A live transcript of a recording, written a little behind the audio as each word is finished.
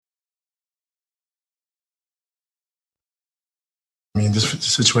mean, this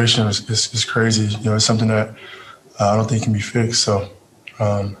situation is crazy. It's something that I don't think can be fixed. So,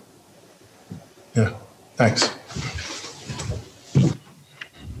 yeah, thanks.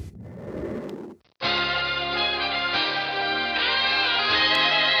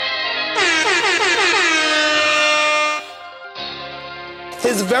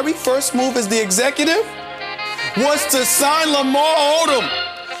 His very first move as the executive was to sign Lamar Odom,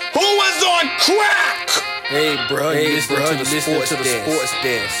 who was on crack. Hey, bro, you listen to the sports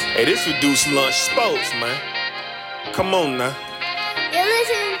desk. Hey, this Reduced Lunch Sports, man. Come on now. You're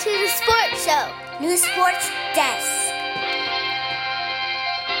listening to the Sports Show, New Sports Desk.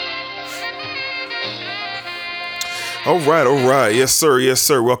 All right. Yes,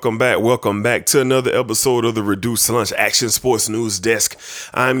 sir. Welcome back to another episode of the Reduced Lunch Action Sports News Desk.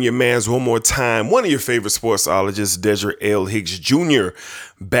 I'm your man's one more time, one of your favorite sportsologists, Dedrick L. Hicks Jr.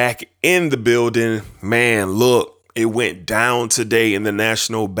 back in the building. Man, look, it went down today in the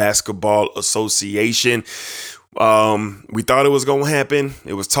National Basketball Association. We thought it was going to happen.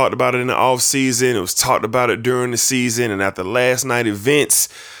 It was talked about it in the offseason. It was talked about it during the season. And at the last night events,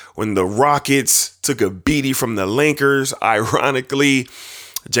 when the Rockets took a beating from the Lakers, ironically,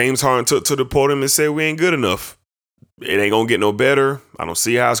 James Harden took to the podium and said, we ain't good enough. It ain't going to get no better. I don't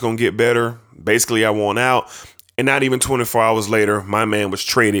see how it's going to get better. Basically, I want out. And not even 24 hours later, my man was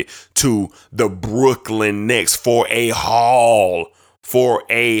traded to the Brooklyn Nets for a haul. Now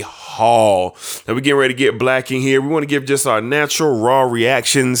we're getting ready to get black in here. We want to give just our natural raw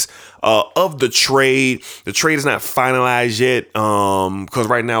reactions of the trade. The trade is not finalized yet because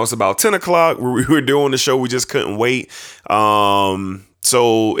right now it's about 10 o'clock. We were doing the show. We just couldn't wait.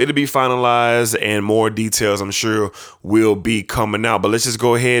 So it'll be finalized and more details, I'm sure, will be coming out. But let's just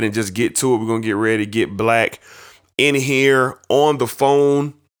go ahead and just get to it. We're going to get ready to get black in here on the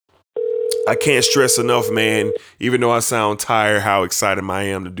phone. I can't stress enough, man, even though I sound tired, how excited I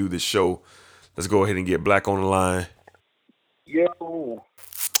am to do this show. Let's go ahead and get black on the line. Yo.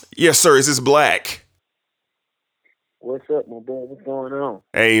 Yes, sir. Is this Black? What's up, my boy? What's going on?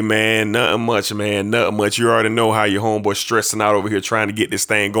 Hey, man, nothing much, man. Nothing much. You already know how your homeboy stressing out over here trying to get this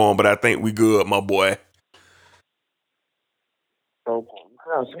thing going, but I think we good, my boy. Okay.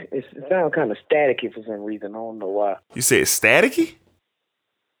 It sounds kind of staticky for some reason. I don't know why. You said staticky?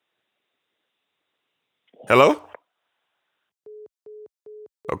 Hello?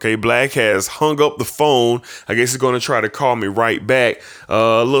 Okay, Black has hung up the phone. I guess he's going to try to call me right back.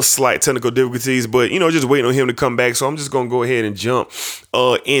 A little slight technical difficulties, but, just waiting on him to come back. So I'm just going to go ahead and jump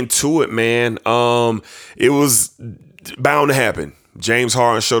into it, man. It was bound to happen. James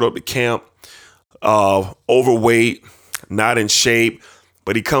Harden showed up at camp, overweight, not in shape,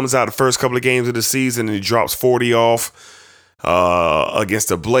 but he comes out the first couple of games of the season and he drops 40 off against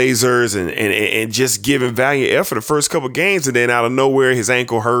the Blazers and just giving valiant effort the first couple of games. And then out of nowhere, his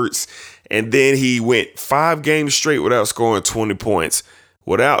ankle hurts. And then he went 5 games straight without scoring 20 points.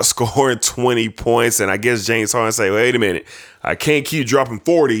 And I guess James Harden say, wait a minute, I can't keep dropping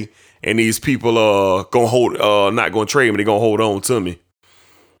 40 and these people gonna hold not gonna trade me, they're gonna hold on to me.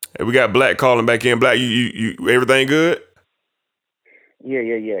 And we got Black calling back in. Black, you everything good? Yeah.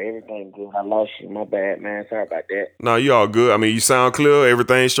 Everything good. I lost you. My bad, man. Sorry about that. No, you all good. I mean, you sound clear.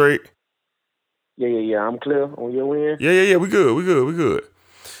 Everything straight? Yeah. I'm clear on your end. Yeah. We good.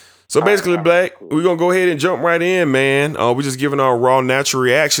 So basically, Black, we're going to go ahead and jump right in, man. We're just giving our raw, natural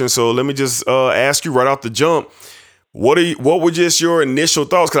reaction. So let me just ask you right off the jump. What were just your initial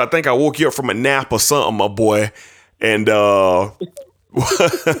thoughts? Because I think I woke you up from a nap or something, my boy. And what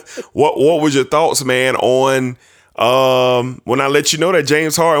was your thoughts, man, on when I let you know that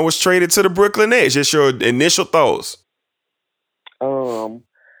James Harden was traded to the Brooklyn Nets? Just your initial thoughts.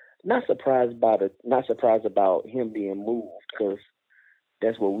 Not surprised about him being moved because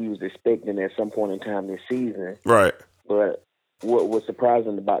that's what we was expecting at some point in time this season. Right. But what was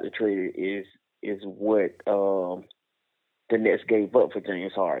surprising about the trade is what the Nets gave up for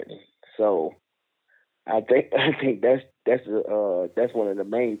James Harden. So I think that's one of the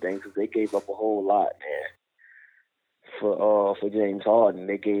main things because they gave up a whole lot, man. For James Harden,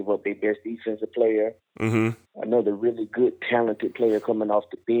 they gave up their best defensive player, another really good, talented player coming off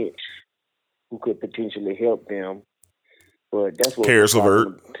the bench who could potentially help them. But that's what Caris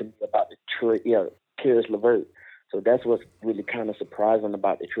LeVert to me about the trade. Yeah, Caris LeVert. So that's what's really kind of surprising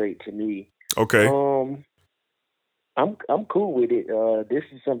about the trade to me. Okay. I'm cool with it. This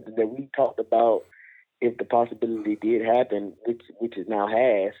is something that we talked about if the possibility did happen, which it now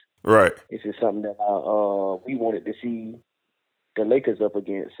has. Right. This is something that we wanted to see the Lakers up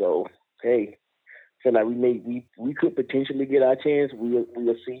against. So hey, feel like we could potentially get our chance.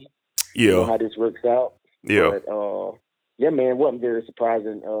 We'll see. Yeah. How this works out. Yeah. But yeah, man, wasn't very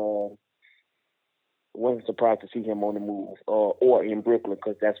surprising. Wasn't surprised to see him on the move or in Brooklyn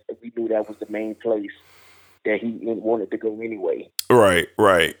because we knew that was the main place that he wanted to go anyway.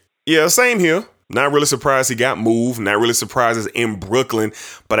 Right. Yeah, same here. Not really surprised he got moved. Not really surprised it's in Brooklyn.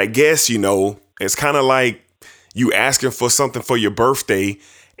 But I guess, it's kind of like you asking for something for your birthday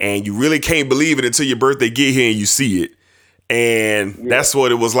and you really can't believe it until your birthday get here and you see it. And that's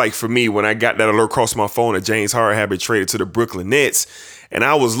what it was like for me when I got that alert across my phone that James Harden had been traded to the Brooklyn Nets. And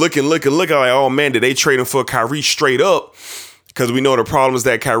I was looking like, oh man, did they trade him for Kyrie straight up? Because we know the problems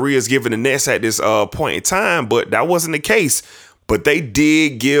that Kyrie is giving the Nets at this point in time, but that wasn't the case. But they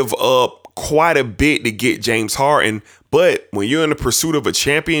did give up quite a bit to get James Harden. But when you're in the pursuit of a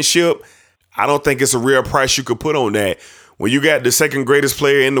championship, I don't think it's a real price you could put on that. When you got the second greatest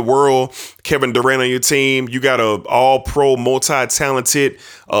player in the world, Kevin Durant, on your team, you got a all-pro, multi-talented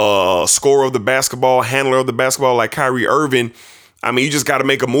scorer of the basketball, handler of the basketball like Kyrie Irving. I mean, you just got to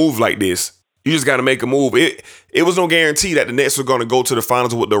make a move like this. You just got to make a move. It was no guarantee that the Nets were going to go to the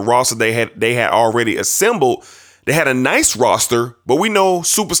finals with the roster they had already assembled. They had a nice roster, but we know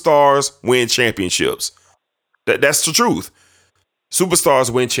superstars win championships. That's the truth.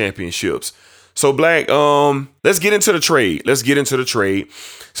 Superstars win championships. So Black, let's get into the trade.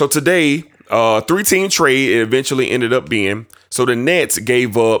 So today, 3-team trade it eventually ended up being. So the Nets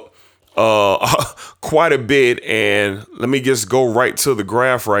gave up quite a bit, and let me just go right to the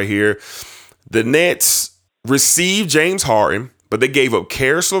graph right here. The Nets received James Harden, but they gave up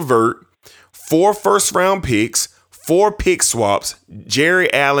Karis LeVert, 4 first-round picks, 4 pick swaps,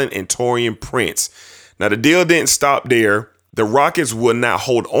 Jerry Allen, and Taurean Prince. Now, the deal didn't stop there. The Rockets will not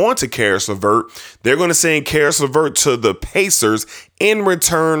hold on to Karis LeVert. They're going to send Karis LeVert to the Pacers in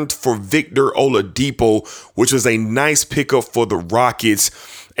return for Victor Oladipo, which was a nice pickup for the Rockets.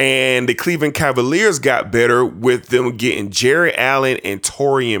 And the Cleveland Cavaliers got better with them getting Jerry Allen and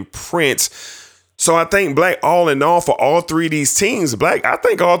Taurean Prince. So I think, Black, all in all, for all 3 of these teams, Black, I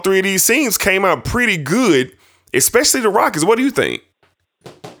think all 3 of these teams came out pretty good, especially the Rockets. What do you think?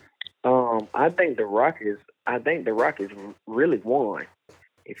 I think the Rockets really won.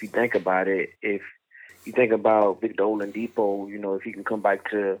 If you think about it, if you think about Victor Oladipo, if he can come back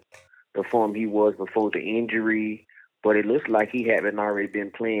to the form he was before the injury, but it looks like he hadn't already been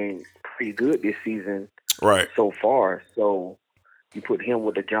playing pretty good this season, right? So far, so you put him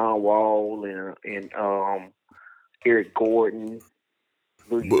with the John Wall and Eric Gordon,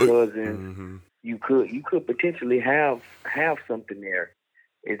 Boogie Cousins. Mm-hmm. You could potentially have something there.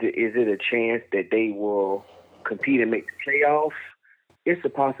 Is it a chance that they will compete and make the playoffs? It's a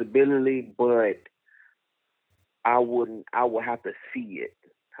possibility, but I would have to see it.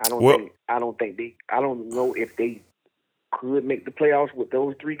 I don't know if they could make the playoffs with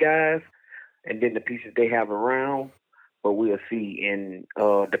those 3 guys and then the pieces they have around, but we'll see. And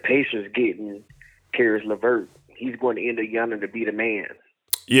the Pacers getting Karis LeVert, he's going to end up young to be the man.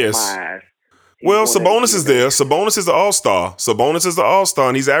 Yes. In my eyes. Well, Sabonis is there. Sabonis is the all-star,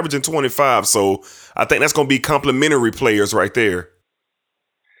 and he's averaging 25. So I think that's going to be complimentary players right there.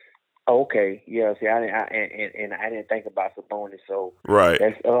 Okay, yeah. See, I didn't think about Sabonis, so right.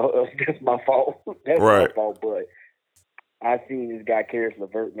 That's my fault. That's right. my fault. But I seen this guy Karis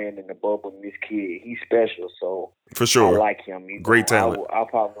LeVert, man, in the bubble, and this kid, he's special. So for sure, I like him. Great talent. I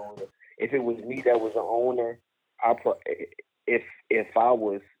probably would. If it was me that was the owner, if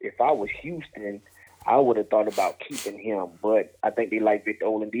I was Houston, I would have thought about keeping him. But I think they like Victor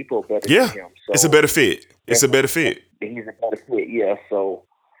Oladipo better than him. So it's a better fit. He's a better fit. Yeah. So.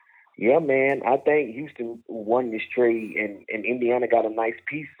 Yeah, man. I think Houston won this trade, and Indiana got a nice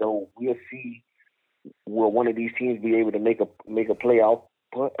piece. So we'll see. Will one of these teams be able to make a playoff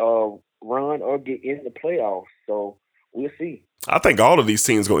run or get in the playoffs? So we'll see. I think all of these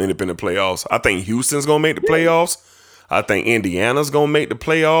teams gonna end up in the playoffs. I think Houston's gonna make the playoffs. I think Indiana's gonna make the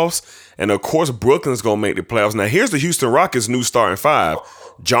playoffs, and of course Brooklyn's gonna make the playoffs. Now here's the Houston Rockets' new starting 5.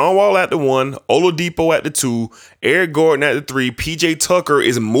 John Wall at the 1, Oladipo at the 2, Eric Gordon at the 3, PJ Tucker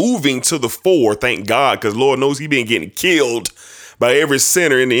is moving to the 4, thank God, because Lord knows he's been getting killed by every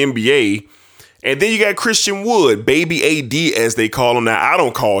center in the NBA. And then you got Christian Wood, Baby AD as they call him. Now, I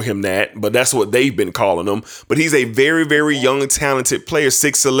don't call him that, but that's what they've been calling him. But he's a very, very young, talented player,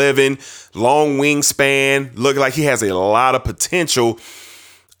 6'11", long wingspan, look like he has a lot of potential.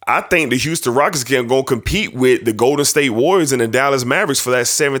 I think the Houston Rockets can go compete with the Golden State Warriors and the Dallas Mavericks for that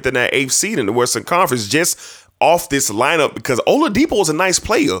 7th and that 8th seed in the Western Conference just off this lineup because Oladipo is a nice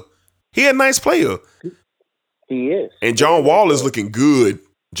player. He a nice player. He is. And John Wall is looking good.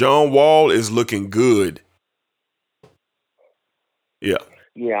 John Wall is looking good. Yeah.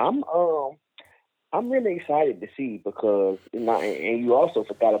 Yeah, I'm really excited to see because and you also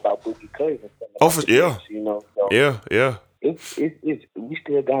forgot about Boogie Cousins. Yeah. You know, so Yeah. It's we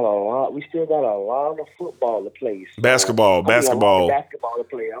still got a lot. We still got a lot of football to play. So, Basketball. A lot of basketball to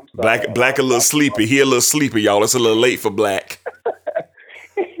play. I'm sorry. Black a little sleepy. He a little sleepy, y'all. It's a little late for Black.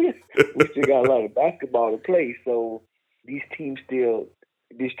 We still got a lot of basketball to play. So these teams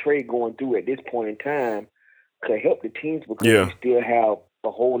this trade going through at this point in time could help the teams because we still have a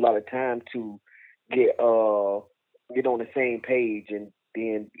whole lot of time to get on the same page, and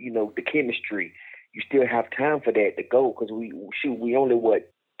then the chemistry. You still have time for that to go because we only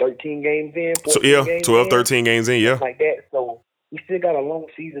 13 games in. So 12, 13 games in, yeah, like that. So we still got a long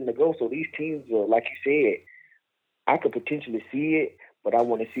season to go. So these teams are, like you said, I could potentially see it, but I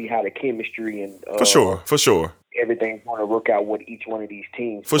want to see how the chemistry and for sure everything's going to work out with each one of these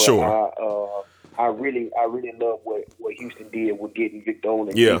teams. For sure. I really love what Houston did with getting Victor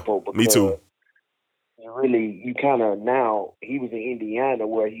Oladipo. Yeah, me too. You kind of now he was in Indiana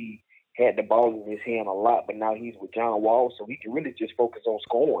where he had the ball in his hand a lot, but now he's with John Wall, so he can really just focus on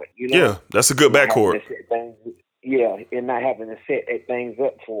scoring. Yeah, that's a good backcourt. And not having to set things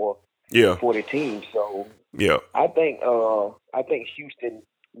up for the team. So I think Houston,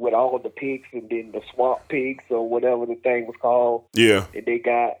 with all the picks and then the swamp picks or whatever the thing was called, that they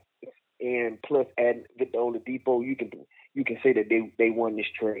got, and plus adding Victor Oladipo, you can say that they won this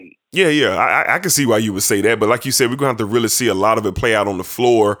trade. Yeah. I can see why you would say that, but like you said, we're gonna have to really see a lot of it play out on the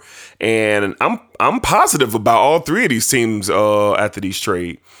floor, and I'm positive about all three of these teams after the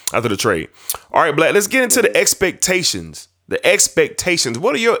trade. All right, Black, let's get into the expectations. The expectations.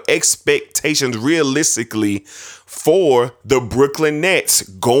 What are your expectations realistically for the Brooklyn Nets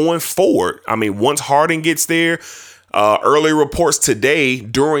going forward? I mean, once Harden gets there. Early reports today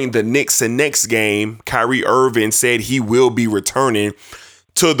during the Knicks and Nets game, Kyrie Irving said he will be returning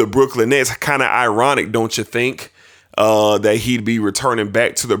to the Brooklyn Nets. Kind of ironic, don't you think, that he'd be returning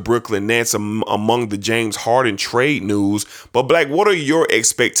back to the Brooklyn Nets among the James Harden trade news. But Black, what are your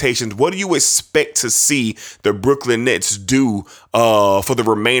expectations? What do you expect to see the Brooklyn Nets do for the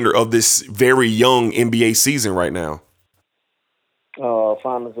remainder of this very young NBA season right now?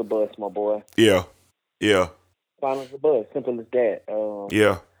 Finals a bust, my boy. Yeah. Finals a bust. Simple as that.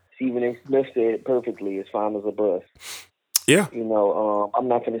 Stephen A. Smith said it perfectly. It's finals a bust. Yeah. I'm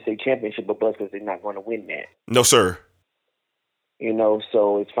not going to say championship a bust because they're not going to win that. No, sir.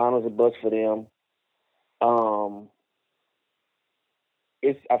 So it's finals a bust for them. I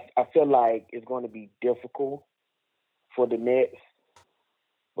feel like it's going to be difficult for the Nets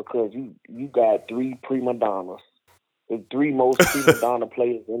because you got three prima donnas, the three most prima donna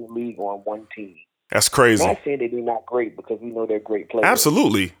players in the league on one team. That's crazy. I'm not saying that they're not great because we know they're great players.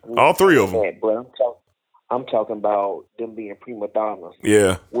 Absolutely. All three of them. But I'm talking about them being prima donnas.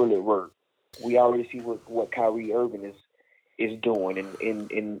 Yeah. Will it work? We already see what Kyrie Irving is doing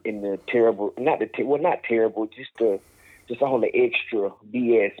in the terrible, not terrible, just all the extra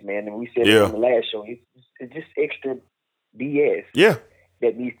BS, man. And we said it on the last show. It's just extra BS. Yeah.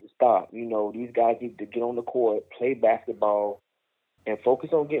 That needs to stop. These guys need to get on the court, play basketball, and focus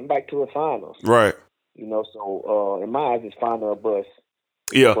on getting back to the finals. Right. So in my eyes, it's final a bust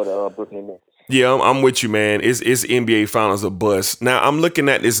for the Brooklyn Nets. Yeah, I'm with you, man. It's NBA Finals a bust. Now, I'm looking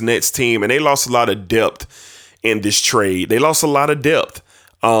at this Nets team, and they lost a lot of depth in this trade. They lost a lot of depth.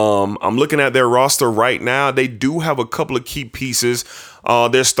 I'm looking at their roster right now. They do have a couple of key pieces.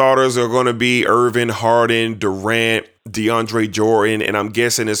 Their starters are going to be Irving, Harden, Durant, DeAndre Jordan, and I'm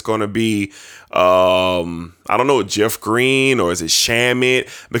guessing it's going to be, I don't know, Jeff Green, or is it Shamet?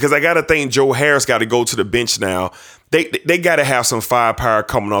 Because I got to think Joe Harris got to go to the bench now. They got to have some firepower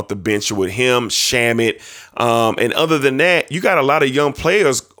coming off the bench with him, Shamet. And other than that, you got a lot of young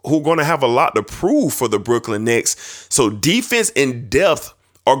players who are going to have a lot to prove for the Brooklyn Nets. So defense and depth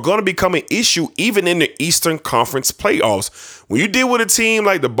are going to become an issue even in the Eastern Conference playoffs. When you deal with a team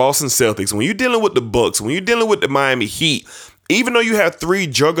like the Boston Celtics, when you're dealing with the Bucks, when you're dealing with the Miami Heat, even though you have three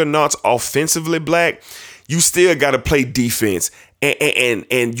juggernauts offensively, Black, you still got to play defense,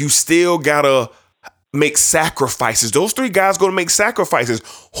 and you still got to make sacrifices. Those three guys going to make sacrifices.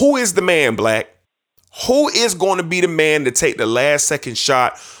 Who is the man, Black? Who is going to be the man to take the last second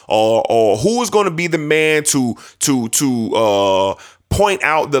shot, or who is going to be the man to point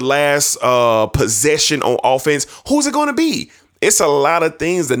out the last possession on offense? Who's it going to be? It's a lot of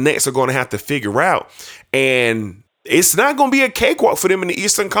things the Nets are going to have to figure out, and it's not going to be a cakewalk for them in the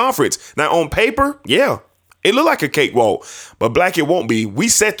Eastern Conference. Now, on paper, yeah, it looked like a cakewalk, but Black, it won't be. We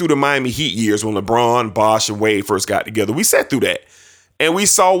sat through the Miami Heat years when LeBron, Bosh, and Wade first got together. We sat through that, and we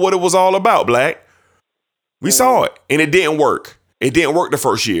saw what it was all about, Black. We saw it, and it didn't work. It didn't work the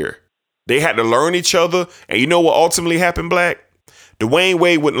first year. They had to learn each other. And you know what ultimately happened, Black? Dwayne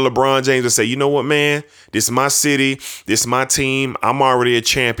Wade went to LeBron James and said, you know what, man? This is my city. This is my team. I'm already a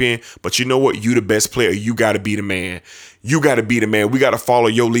champion. But you know what? You the best player. You got to be the man. You got to be the man. We got to follow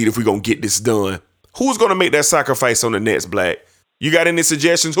your lead if we're going to get this done. Who's going to make that sacrifice on the Nets, Black? You got any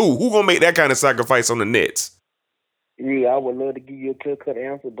suggestions? Who going to make that kind of sacrifice on the Nets? Yeah, I would love to give you a clear-cut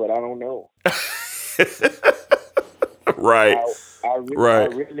answer, but I don't know. Right. I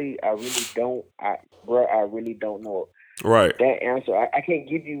Right. really don't. I really don't know. Right. That answer, I can't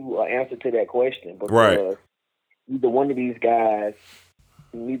give you an answer to that question because Right. neither one of these guys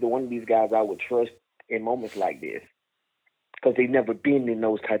I would trust in moments like this because they've never been in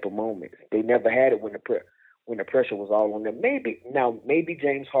those type of moments. They never had it when the pressure was all on them. Maybe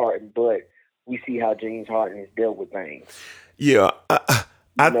James Harden, but we see how James Harden has dealt with things. Yeah.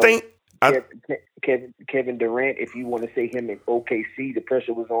 Kevin Durant, if you want to say him in OKC, the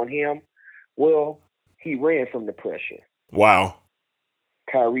pressure was on him. Well, he ran from the pressure. Wow.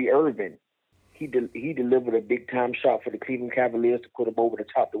 Kyrie Irving, he delivered a big time shot for the Cleveland Cavaliers to put him over the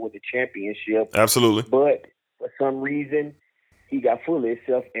top to win the championship. Absolutely. But for some reason, he got full of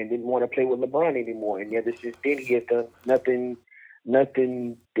himself and didn't want to play with LeBron anymore. And ever since then, he has done nothing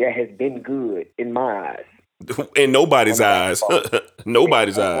that has been good in my eyes. In nobody's eyes.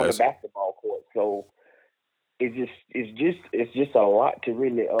 Nobody's on eyes. the basketball court. So it's just a lot to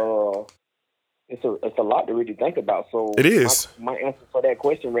really it's a lot to really think about. So It is. My answer for that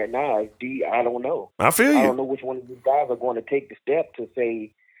question right now is D. I don't know. I feel I you. don't know which one of these guys are going to take the step to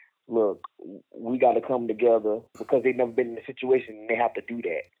say, look, we got to come together because they've never been in a situation and they have to do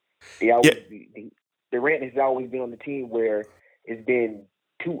that. Durant has always been on the team where it's been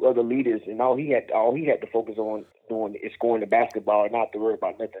two other leaders, and all he had to focus on doing is scoring the basketball and not to worry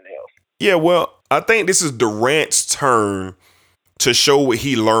about nothing else. Yeah, well, I think this is Durant's turn to show what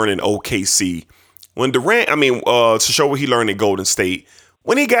he learned in OKC. When Durant, to show what he learned in Golden State.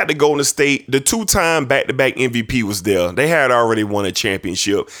 When he got to Golden State, the 2-time back-to-back MVP was there. They had already won a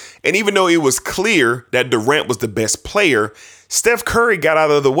championship. And even though it was clear that Durant was the best player, Steph Curry got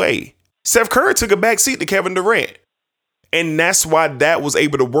out of the way. Steph Curry took a back seat to Kevin Durant. And that's why that was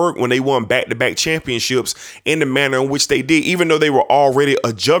able to work when they won back-to-back championships in the manner in which they did, even though they were already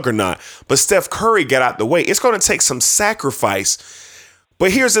a juggernaut. But Steph Curry got out the way. It's going to take some sacrifice.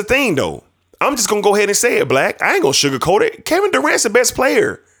 But here's the thing, though. I'm just going to go ahead and say it, Black. I ain't going to sugarcoat it. Kevin Durant's the best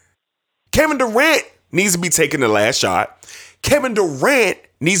player. Kevin Durant needs to be taking the last shot. Kevin Durant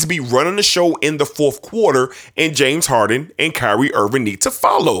needs to be running the show in the fourth quarter, and James Harden and Kyrie Irving need to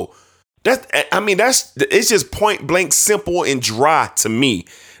follow. It's just point blank simple and dry to me.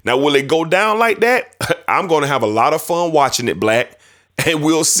 Now, will it go down like that? I'm going to have a lot of fun watching it, Black, and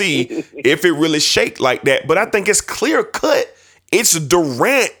we'll see if it really shake like that. But I think it's clear cut. It's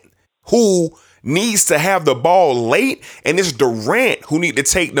Durant who needs to have the ball late, and it's Durant who need to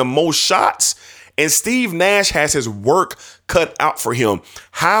take the most shots. And Steve Nash has his work cut out for him.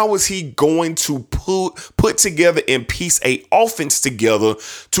 How is he going to put together and piece a offense together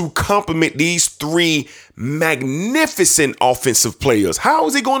to complement these three magnificent offensive players? How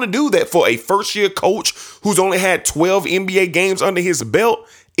is he going to do that for a first-year coach who's only had 12 NBA games under his belt?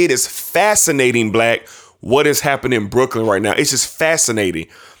 It is fascinating, Black, what is happening in Brooklyn right now. It's just fascinating.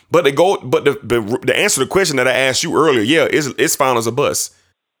 But the answer to the question that I asked you earlier, yeah, it's finals or bust.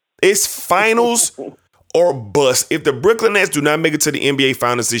 It's finals or bust. If the Brooklyn Nets do not make it to the NBA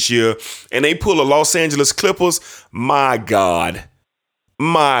Finals this year and they pull the Los Angeles Clippers, my God,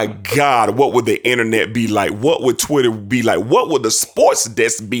 what would the internet be like? What would Twitter be like? What would the sports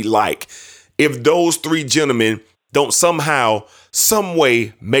desk be like if those three gentlemen don't somehow, some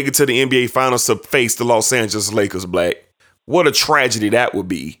way make it to the NBA Finals to face the Los Angeles Lakers, Black? What a tragedy that would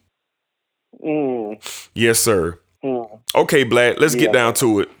be. Yes, sir. Okay, Black, let's get down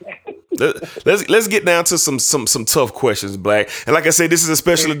to it. Let's get down to some tough questions, Black. And like I said, this is a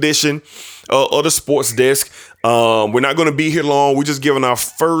special edition of the Sports Desk. We're not going to be here long. We're just giving our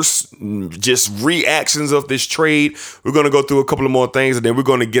first just reactions of this trade. We're going to go through a couple of more things, and then we're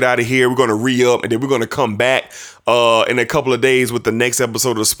going to get out of here. We're going to re-up, and then we're going to come back in a couple of days with the next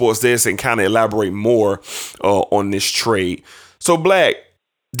episode of the Sports Desk and kind of elaborate more on this trade. So, Black,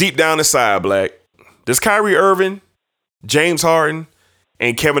 deep down inside, Black, does Kyrie Irving, James Harden,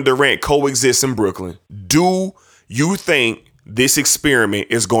 and Kevin Durant coexist in Brooklyn? Do you think this experiment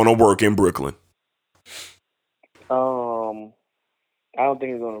is going to work in Brooklyn? I don't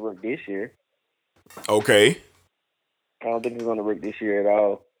think it's going to work this year. Okay. I don't think it's going to work this year at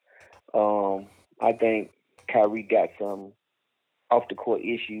all. I think Kyrie got some off the court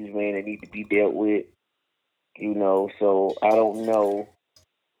issues, man, that need to be dealt with. So I don't know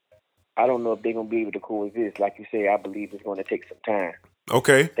I don't know if they're gonna be able to coexist. Like you say, I believe it's going to take some time.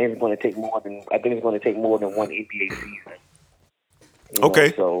 Okay. I think it's going to take more than one NBA season.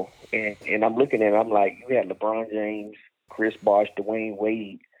 Okay. So and I'm looking at it, I'm like, you had LeBron James, Chris Bosh, Dwayne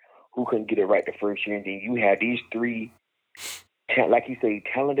Wade, who couldn't get it right the first year, and then you had these three, like you say,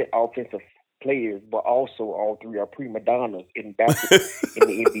 talented offensive players, but also all three are prima donnas in basketball in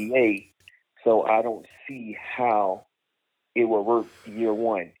the NBA. So I don't see how it will work year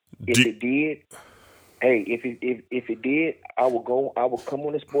one. If it did, hey, if it did, I will come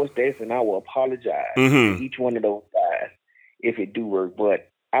on the sports desk and I will apologize to each one of those guys if it do work. But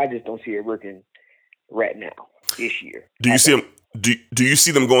I just don't see it working right now this year. Do you see them? Do you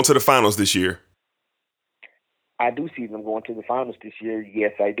see them going to the finals this year? I do see them going to the finals this year.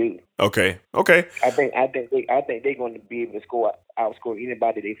 Yes, I do. Okay. I think they're going to be able to outscore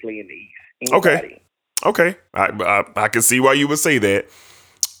anybody they play in the East. Anybody. Okay. I can see why you would say that.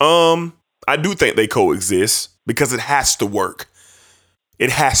 I do think they coexist because it has to work.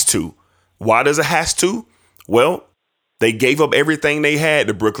 It has to. Why does it has to? Well, they gave up everything they had,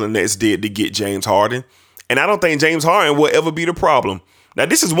 the Brooklyn Nets did, to get James Harden. And I don't think James Harden will ever be the problem. Now,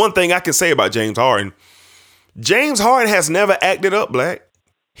 this is one thing I can say about James Harden. James Harden has never acted up, Black.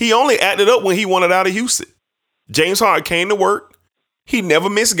 He only acted up when he wanted out of Houston. James Harden came to work. He never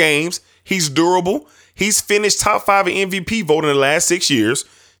missed games. He's durable. He's finished top 5 in MVP vote in the last 6 years.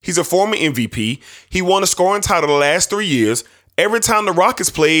 He's a former MVP. He won a scoring title the last 3 years. Every time the Rockets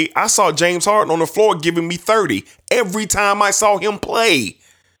played, I saw James Harden on the floor giving me 30. Every time I saw him play.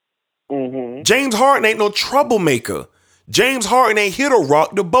 Mm-hmm. James Harden ain't no troublemaker. James Harden ain't here to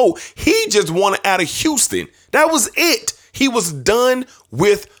rock the boat. He just wanted out of Houston. That was it. He was done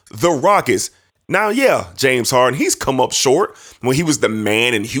with the Rockets. Now, yeah, James Harden, he's come up short when he was the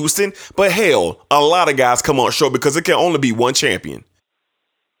man in Houston. But hell, a lot of guys come up short because it can only be one champion.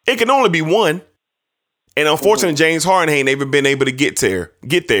 It can only be one. And unfortunately, James Harden ain't even been able to get there.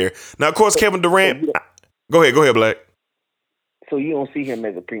 Now, of course, Kevin Durant. Go ahead, Black. So you don't see him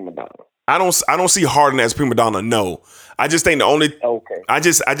as a prima donna? I don't see Harden as prima donna. No, I just think I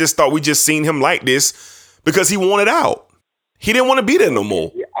just thought we just seen him like this because he wanted out. He didn't want to be there no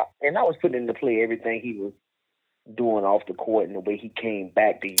more. Yeah, and I was putting into play everything he was doing off the court and the way he came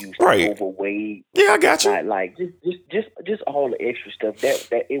back to Houston over Wade. Yeah, I got you. Like just all the extra stuff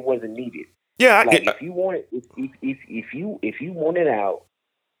that it wasn't needed. Yeah, if you wanted out,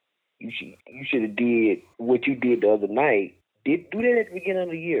 you should have did what you did the other night. Do that at the beginning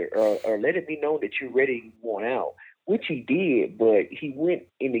of the year, or let it be known that you're ready to want out, which he did. But he went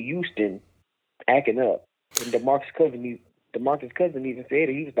into Houston acting up, and DeMarcus Cousins even said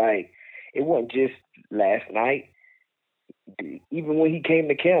it. He was like, it wasn't just last night. Even when he came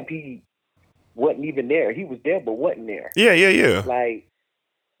to camp, he wasn't even there. He was there, but wasn't there. Yeah. Like,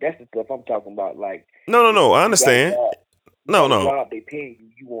 that's the stuff I'm talking about. Like, no, I understand. No. Job they paying you,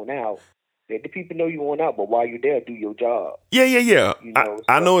 you want out. Let the people know you want out, but while you're there, do your job. Yeah. You know,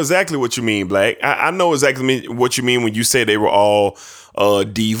 I know exactly what you mean, Black. I know exactly what you mean when you say they were all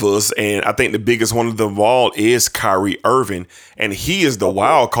divas, and I think the biggest one of them all is Kyrie Irving, and he is the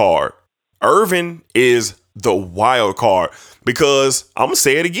wild card. Irving is the wild card because I'm gonna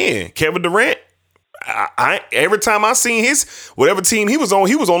say it again. Kevin Durant. I every time I seen whatever team he was on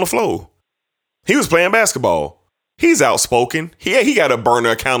the floor. He was playing basketball. He's outspoken. He got a burner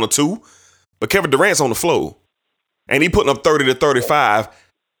account or two. But Kevin Durant's on the floor. And he putting up 30 to 35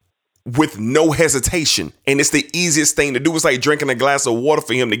 with no hesitation. And it's the easiest thing to do. It's like drinking a glass of water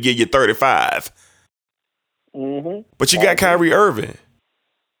for him to give you 35. Mm-hmm. But you got Kyrie Irving.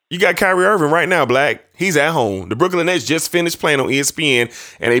 You got Kyrie Irving right now, Black. He's at home. The Brooklyn Nets just finished playing on ESPN,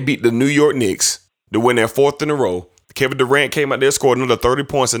 and they beat the New York Knicks to win their 4th in a row. Kevin Durant came out there, scored another 30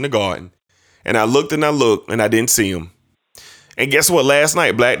 points in the Garden. And I looked, and I didn't see him. And guess what? Last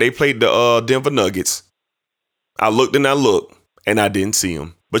night, Black, they played the Denver Nuggets. I looked, and I didn't see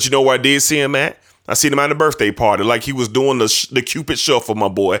him. But you know where I did see him at? I seen him at the birthday party, like he was doing the Cupid Shuffle, my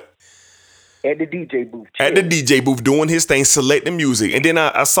boy. At the DJ booth. At the DJ booth doing his thing, selecting music. And then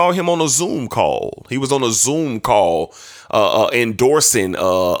I saw him on a Zoom call. He was on a Zoom call endorsing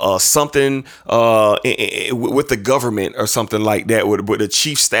something with the government or something like that, with the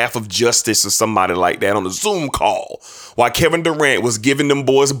chief staff of justice or somebody like that on a Zoom call while Kevin Durant was giving them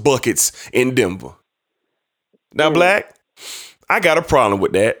boys buckets in Denver. Now, Black, I got a problem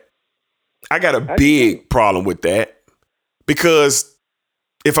with that. I got a big problem with that because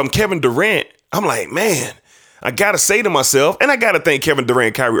if I'm Kevin Durant, I'm like, man, I got to say to myself, and I got to think Kevin Durant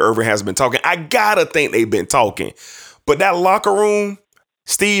and Kyrie Irving has been talking. I got to think they've been talking. But that locker room,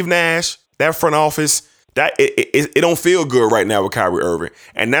 Steve Nash, that front office, That it don't feel good right now with Kyrie Irving.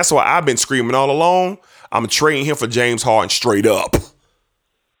 And that's why I've been screaming all along. I'm trading him for James Harden straight up.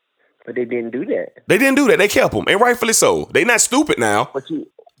 But they didn't do that. They didn't do that. They kept him, and rightfully so. They not stupid now. But you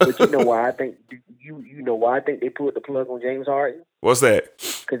know why I think you know why I think they put the plug on James Harden? What's that?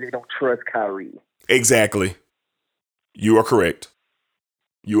 Because they don't trust Kyrie. Exactly. You are correct.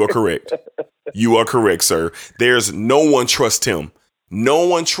 You are correct. You are correct, sir. There's no one trust him. No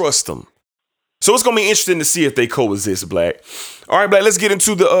one trusts him. So it's gonna be interesting to see if they coexist, Black. All right, Black. Let's get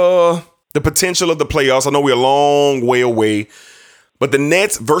into the potential of the playoffs. I know we're a long way away. But the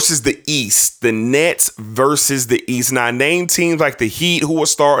Nets versus the East. The Nets versus the East. Now, I name teams like the Heat who are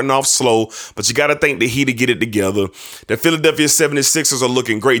starting off slow, but you got to think the Heat to get it together. The Philadelphia 76ers are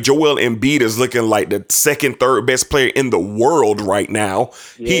looking great. Joel Embiid is looking like the second, third best player in the world right now.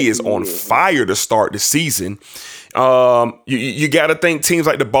 Yeah, he is on fire to start the season. You got to think teams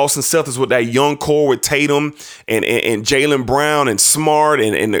like the Boston Celtics with that young core with Tatum and Jaylen Brown and Smart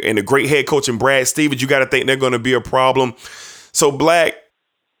and the great head coach and Brad Stevens. You got to think they're going to be a problem. So, Black,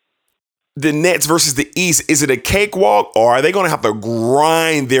 the Nets versus the East, is it a cakewalk or are they going to have to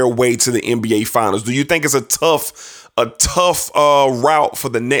grind their way to the NBA Finals? Do you think it's a tough route for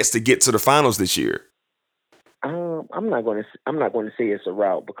the Nets to get to the Finals this year? I'm not going to say it's a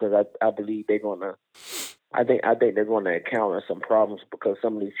route because I believe they're going to. I think they're going to encounter some problems because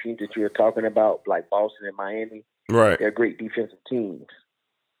some of these teams that you're talking about, like Boston and Miami, right? They're great defensive teams.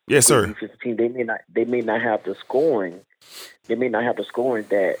 Yes, sir. Defensive team. They may not have the scoring. They may not have the scoring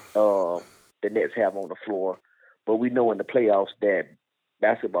that the Nets have on the floor, but we know in the playoffs that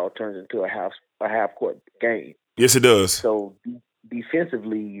basketball turns into a half court game. Yes, it does. So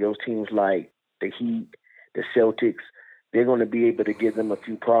defensively, those teams like the Heat, the Celtics, they're going to be able to give them a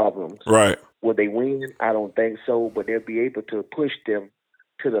few problems. Right. Will they win? I don't think so, but they'll be able to push them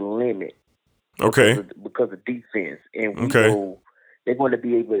to the limit. Okay. Because of defense, and we know they're going to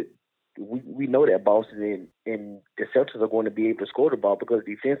be able. We know that Boston and the Celtics are going to be able to score the ball because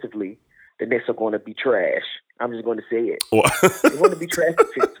defensively, the Nets are going to be trash. I'm just going to say it. They're going to be trash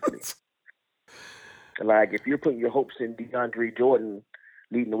defensively. Like, if you're putting your hopes in DeAndre Jordan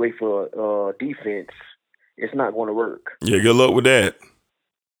leading the way for defense, it's not going to work. Yeah, good luck with that.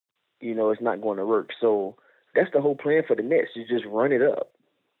 You know, it's not going to work. So that's the whole plan for the Nets, is just run it up.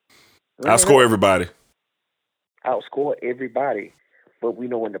 Outscore everybody. Outscore everybody. But we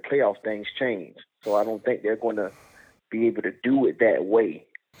know in the playoffs things change. So I don't think they're going to be able to do it that way.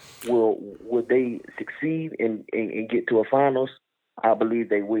 Will they succeed and get to a finals? I believe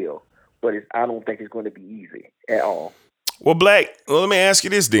they will. But I don't think it's going to be easy at all. Well, Black, let me ask you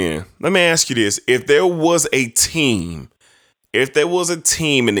this then. Let me ask you this. If there was a team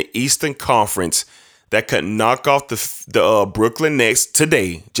in the Eastern Conference that could knock off the Brooklyn Nets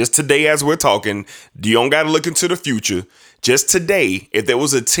today, just today as we're talking, you don't got to look into the future. Just today, if there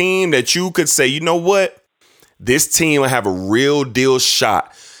was a team that you could say, you know what, this team will have a real deal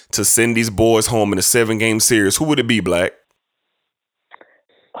shot to send these boys home in a 7-game series, who would it be, Black?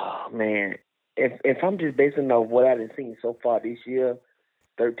 Oh, man. If I'm just basing on what I've seen so far this year,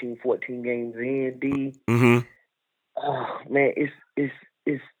 13, 14 games in, D, oh, man,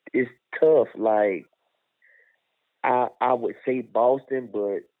 it's tough. Like, I would say Boston,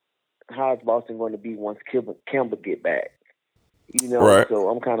 but how is Boston going to be once Kemba get back? You know, right. So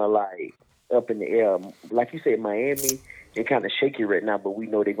I'm kind of like up in the air. Like you said, Miami, they're kind of shaky right now, but we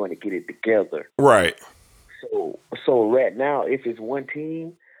know they're going to get it together. Right. So right now, if it's one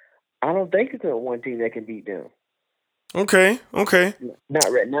team, I don't think it's one team that can beat them. Okay. Not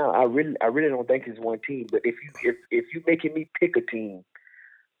right now. I really don't think it's one team. But if you making me pick a team,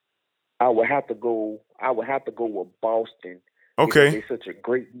 I would have to go with Boston. Okay. They're such a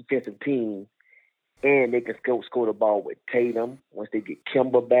great defensive team, and they can score the ball with Tatum once they get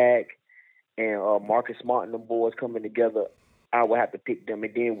Kemba back and Marcus Smart and them boys coming together. I would have to pick them,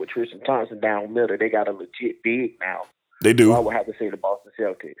 and then with Tristan Thompson down middle, they got a legit big now. They do. So I would have to say the Boston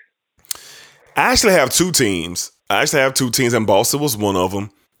Celtics. I actually have two teams. And Boston was one of them.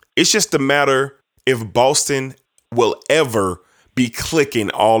 It's just a matter if Boston will ever be clicking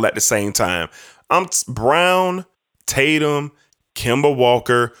all at the same time. Brown, Tatum, Kemba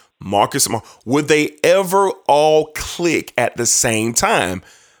Walker, Marcus Smart. Would they ever all click at the same time?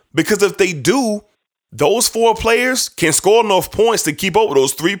 Because if they do, those 4 players can score enough points to keep up with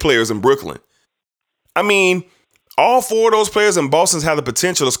those 3 players in Brooklyn. I mean, all 4 of those players in Boston have the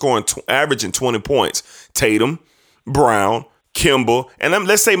potential of scoring averaging 20 points. Tatum, Brown, Kemba, and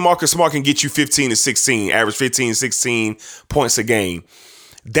let's say Marcus Smart can get you 15 to 16, average 15 to 16 points a game.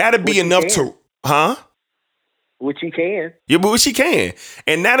 That'd be enough to, huh? Which he can. Yeah, but which he can.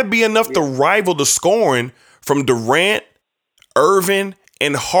 And that'll be enough to rival the scoring from Durant, Irving,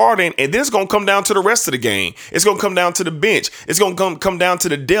 and Harden. And then it's going to come down to the rest of the game. It's going to come down to the bench. It's going to come down to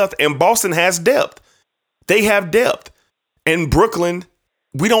the depth. And Boston has depth. They have depth. And Brooklyn,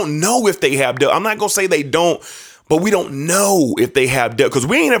 we don't know if they have depth. I'm not going to say they don't, but we don't know if they have depth because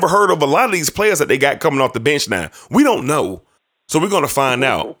we ain't ever heard of a lot of these players that they got coming off the bench now. We don't know. So we're going to find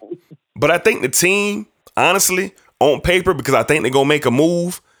out. But I think the team, honestly, on paper, because I think they're going to make a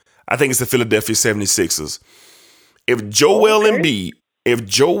move, I think it's the Philadelphia 76ers. If Joel Embiid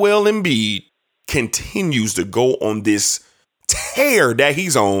continues to go on this tear that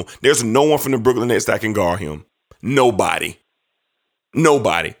he's on, there's no one from the Brooklyn Nets that can guard him. Nobody.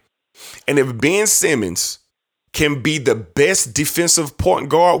 And if Ben Simmons can be the best defensive point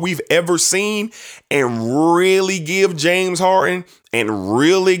guard we've ever seen and really give James Harden and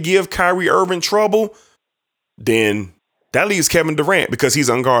really give Kyrie Irving trouble, then that leaves Kevin Durant because he's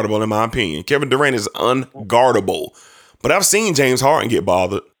unguardable in my opinion. Kevin Durant is unguardable. But I've seen James Harden get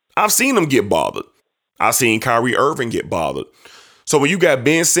bothered. I've seen him get bothered. I've seen Kyrie Irving get bothered. So when you got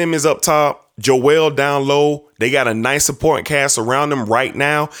Ben Simmons up top, Joel down low, they got a nice supporting cast around them right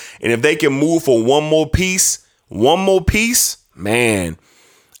now. And if they can move for one more piece, man,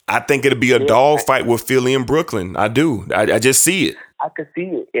 I think it'll be a dogfight with Philly and Brooklyn. I do. I just see it. I could see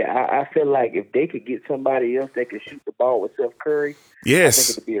it. Yeah, I feel like if they could get somebody else that could shoot the ball with Steph Curry, yes, I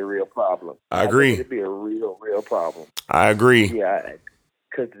think it'd be a real problem. I agree. It'd be a real problem. I agree. Yeah,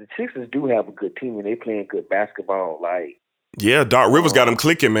 because the Sixers do have a good team and they playing good basketball. Like, yeah, Doc Rivers got them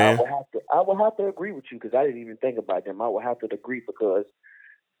clicking, man. I would have to agree with you because I didn't even think about them. I would have to agree because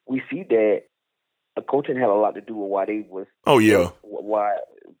we see that the coaching had a lot to do with why they was. Oh yeah. Why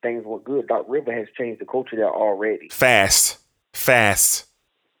things were good. Doc Rivers has changed the culture there already. Fast.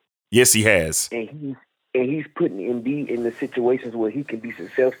 Yes, he has. And he's putting Embiid in the situations where he can be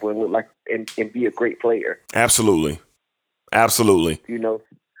successful and look like and be a great player. Absolutely. You know.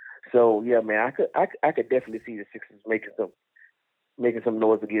 So yeah, man, I could definitely see the Sixers making some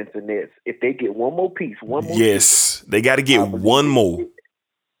noise against the Nets if they get one more piece. Yes, they got to get one more.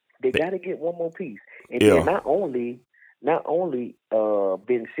 They got to get one more piece, and then not only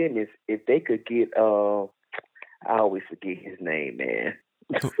Ben Simmons, if they could get I always forget his name, man.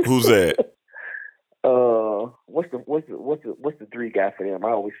 Who's that? What's the three guy for them? I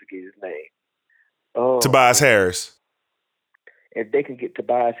always forget his name. Tobias Harris. If they can get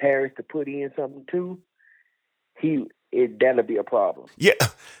Tobias Harris to put in something too, that'll be a problem. Yeah,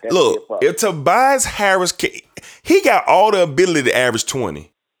 look, if Tobias Harris, he got all the ability to average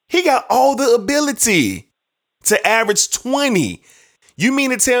 20. He got all the ability to average 20. You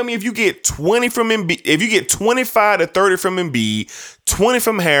mean to tell me if you get 20 from Embiid, if you get 25 to 30 from Embiid, 20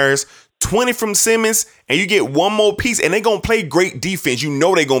 from Harris, 20 from Simmons, and you get one more piece, and they're going to play great defense. You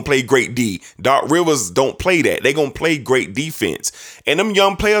know they're going to play great D. Doc Rivers don't play that. They're going to play great defense. And them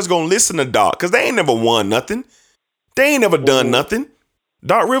young players going to listen to Doc because they ain't never won nothing. They ain't never done nothing.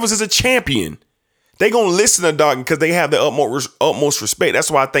 Doc Rivers is a champion. They going to listen to Doc because they have the utmost respect.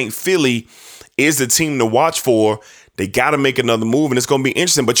 That's why I think Philly is the team to watch for. They got to make another move, and it's going to be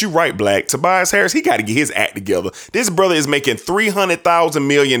interesting. But you're right, Black. Tobias Harris, he got to get his act together. This brother is making $300,000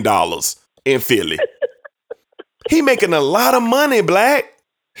 million in Philly. He making a lot of money, Black.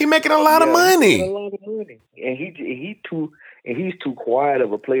 He making a lot of money. A lot of money, and he's too quiet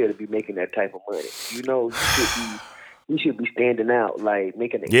of a player to be making that type of money. You know, he should be standing out, like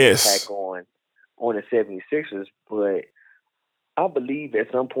making an impact on the 76ers. But I believe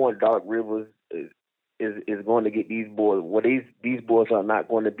at some point Doc Rivers is going to get these boys. Well, these boys are not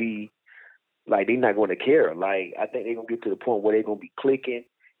going to be like they're not going to care. Like I think they're going to get to the point where they're going to be clicking,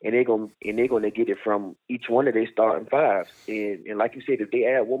 and they're going to get it from each one of their starting fives. And like you said, if they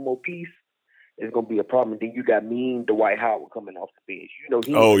add one more piece, it's going to be a problem. Then you got mean Dwight Howard coming off the bench. You know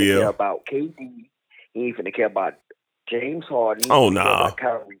he ain't care about KD. He ain't finna care about James Harden. Oh no, about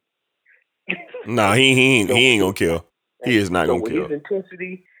Kyrie. Nah, he ain't gonna kill. He is not gonna kill. His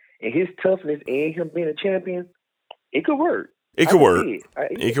intensity and his toughness and him being a champion, it could work. It could work.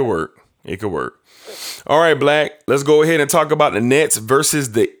 All right, Black. Let's go ahead and talk about the Nets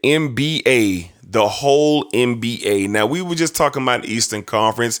versus the NBA, the whole NBA. Now we were just talking about the Eastern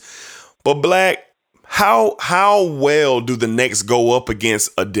Conference, but Black, how well do the Nets go up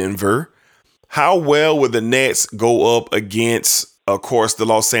against a Denver? How well would the Nets go up against of course, the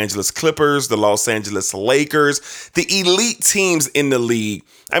Los Angeles Clippers, the Los Angeles Lakers, the elite teams in the league.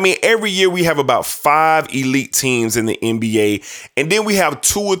 I mean, every year we have about 5 elite teams in the NBA, and then we have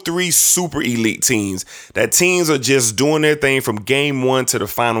 2 or 3 super elite teams. That teams are just doing their thing from game 1 to the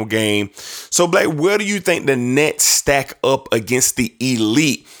final game. So, Black, where do you think the Nets stack up against the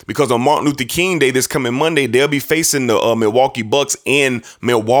elite? Because on Martin Luther King Day, this coming Monday, they'll be facing the Milwaukee Bucks in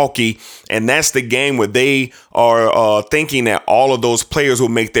Milwaukee, and that's the game where they are thinking that all of those players will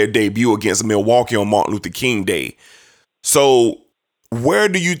make their debut against Milwaukee on Martin Luther King Day. So, where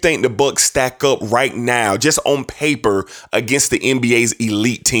do you think the Bucks stack up right now, just on paper, against the NBA's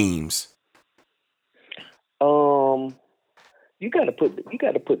elite teams? You got to put the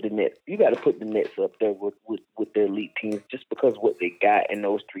Nets up there with the elite teams just because what they got in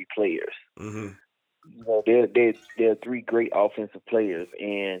those 3 players. Mm-hmm. You know, they're 3 great offensive players,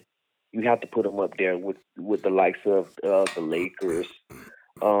 and you have to put them up there with the likes of the Lakers,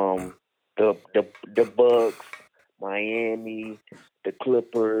 the Bucks, Miami, the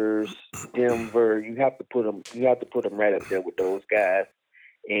Clippers, Denver. You have to put them right up there with those guys,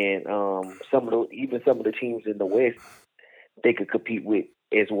 and some of the teams in the West they could compete with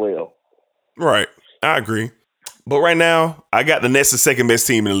as well. Right, I agree. But right now, I got the Nets the second best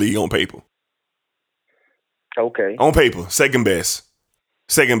team in the league on paper. Okay. On paper, second best.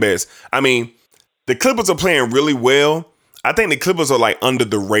 I mean, the Clippers are playing really well. I think the Clippers are like under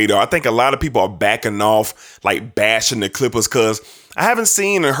the radar. I think a lot of people are backing off, like bashing the Clippers because I haven't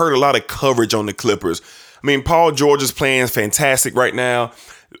seen and heard a lot of coverage on the Clippers. I mean, Paul George is playing fantastic right now.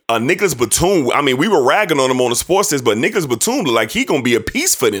 Nicholas Batum, I mean, we were ragging on him on the sports desk, but Nicholas Batum look like he gonna be a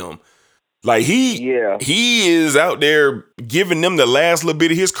piece for them. Like he is out there giving them the last little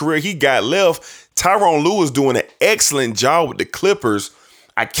bit of his career he got left. Tyronn Lue is doing an excellent job with the Clippers.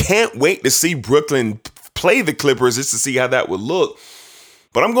 I can't wait to see Brooklyn play the Clippers just to see how that would look.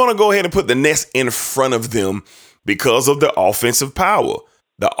 But I'm going to go ahead and put the Nets in front of them because of the offensive power.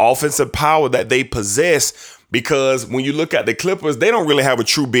 The offensive power that they possess, because when you look at the Clippers, they don't really have a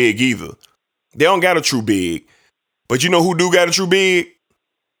true big either. They don't got a true big. But you know who do got a true big?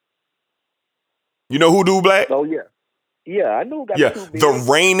 You know who do, Black? Oh, yeah. Yeah, I know who got a true big. The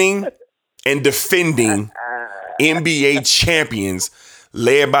reigning and defending NBA champions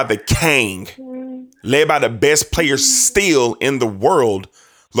led by the King, led by the best player still in the world,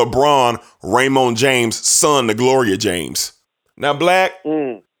 LeBron Raymond James, son to Gloria James. Now, Black,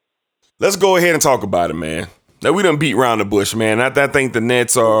 let's go ahead and talk about it, man. Now, we done beat around the bush, man. I think the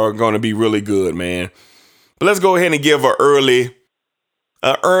Nets are going to be really good, man. But let's go ahead and give an early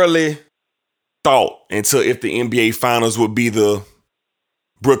thought into if the NBA Finals would be the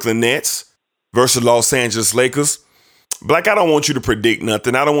Brooklyn Nets versus Los Angeles Lakers. Black, I don't want you to predict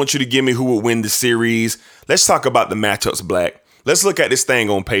nothing. I don't want you to give me who would win the series. Let's talk about the matchups, Black. Let's look at this thing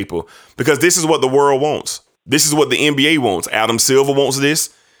on paper because this is what the world wants. This is what the NBA wants. Adam Silver wants this.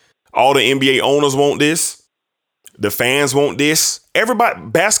 All the NBA owners want this. The fans want this. Everybody,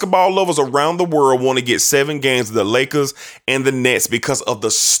 basketball lovers around the world want to get 7 games of the Lakers and the Nets because of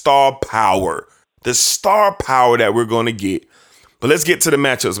the star power. The star power that we're going to get. But let's get to the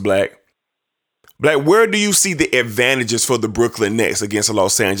matchups, Black. Black, where do you see the advantages for the Brooklyn Nets against the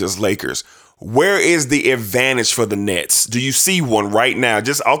Los Angeles Lakers? Where is the advantage for the Nets? Do you see one right now?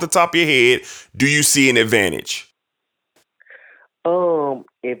 Just off the top of your head, do you see an advantage?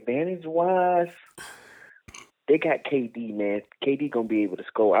 Advantage-wise, they got KD, man. KD gonna be able to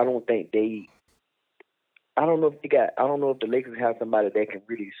score. I don't know if the Lakers have somebody that can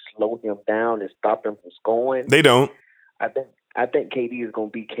really slow him down and stop him from scoring. They don't. I think KD is gonna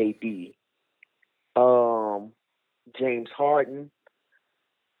be KD. James Harden,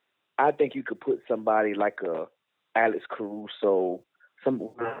 I think you could put somebody like a Alex Caruso,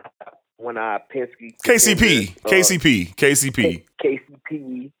 one eye Pesky, KCP.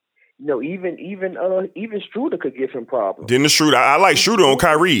 You know, even Schroeder could give him problems. Dennis Schroeder, I like Schroeder on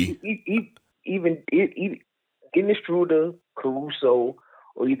Kyrie. Even Dennis Schroeder, Caruso,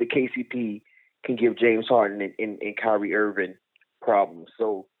 or either KCP can give James Harden and Kyrie Irving problems.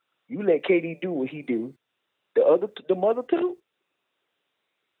 So you let KD do what he do. The other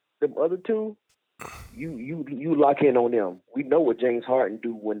two, you lock in on them. We know what James Harden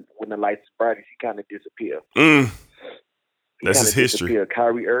do when the lights are brightest. He kind of disappear. That's his history.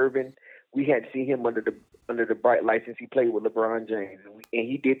 Kyrie Irving, we had seen him under the bright lights since he played with LeBron James, and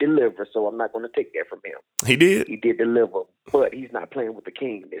he did deliver. So I'm not going to take that from him. He did. He did deliver, but he's not playing with the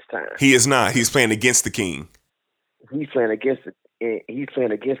King this time. He is not. He's playing against the King. He's playing against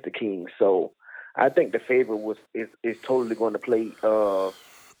the King. So I think the favorite is totally going to play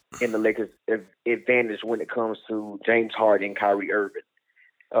in the Lakers' advantage when it comes to James Harden and Kyrie Irving.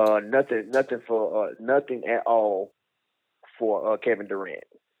 Nothing at all for Kevin Durant.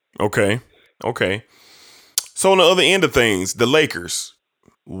 Okay. So on the other end of things, the Lakers.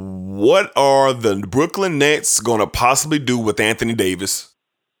 What are the Brooklyn Nets going to possibly do with Anthony Davis?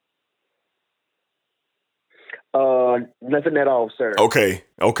 Nothing at all, sir. Okay.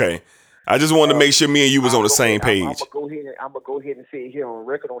 I just wanted to make sure me and you was on the same page. I'm gonna go ahead and sit here on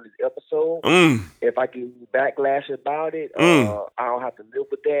record on this episode. If I get backlash about it, I don't have to live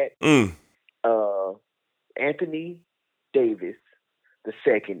with that. Anthony Davis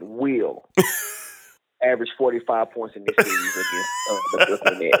II will average 45 points in this series against the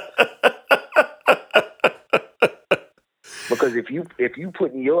Brooklyn Nets. Because if you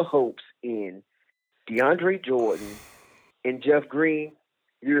put your hopes in DeAndre Jordan and Jeff Green,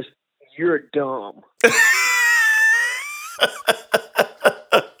 you're dumb.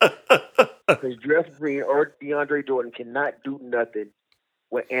 Because Jeff Green or DeAndre Jordan cannot do nothing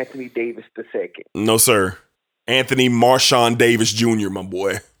with Anthony Davis II. No, sir. Anthony Marshawn Davis Jr., my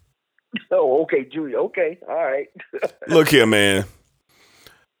boy. Oh, okay, Junior. Okay, all right. Look here, man.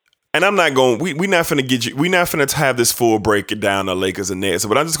 And I'm not going. We're not finna get you. We're not finna have this full breakdown of Lakers and Nets.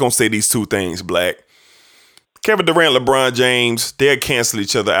 But I'm just gonna say these two things, Black. Kevin Durant, LeBron James, they'll cancel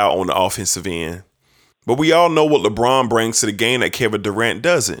each other out on the offensive end. But we all know what LeBron brings to the game that Kevin Durant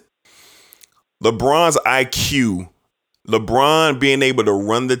doesn't. LeBron's IQ, LeBron being able to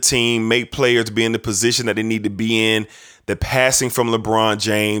run the team, make players be in the position that they need to be in, the passing from LeBron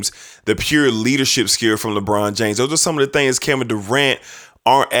James, the pure leadership skill from LeBron James. Those are some of the things Kevin Durant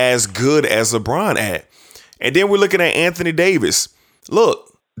aren't as good as LeBron at. And then we're looking at Anthony Davis.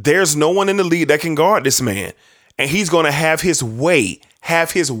 Look, there's no one in the league that can guard this man. And he's going to have his way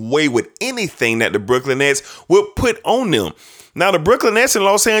with anything that the Brooklyn Nets will put on them. Now, the Brooklyn Nets and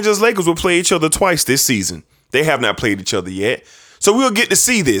Los Angeles Lakers will play each other twice this season. They have not played each other yet. So we'll get to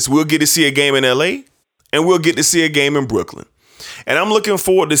see this. We'll get to see a game in LA and we'll get to see a game in Brooklyn. And I'm looking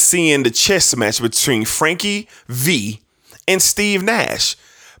forward to seeing the chess match between Frankie V and Steve Nash,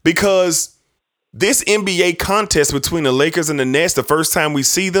 because this NBA contest between the Lakers and the Nets, the first time we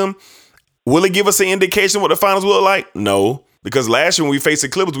see them, will it give us an indication of what the finals will look like? No, because last year when we faced the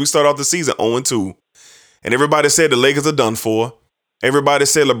Clippers, we started off the season 0-2. And everybody said the Lakers are done for. Everybody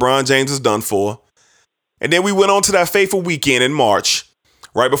said LeBron James is done for. And then we went on to that fateful weekend in March,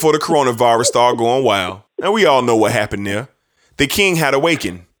 right before the coronavirus started going wild. And we all know what happened there. The king had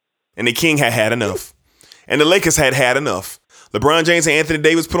awakened, and the king had enough. And the Lakers had enough. LeBron James and Anthony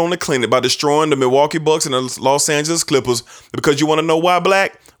Davis put on the clinic by destroying the Milwaukee Bucks and the Los Angeles Clippers, because you want to know why,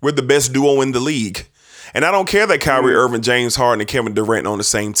 Black? We're the best duo in the league. And I don't care that Kyrie Irving, James Harden, and Kevin Durant are on the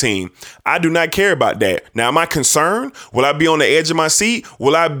same team. I do not care about that. Now, am I concerned? Will I be on the edge of my seat?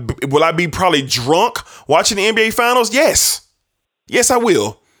 Will I be probably drunk watching the NBA Finals? Yes. Yes, I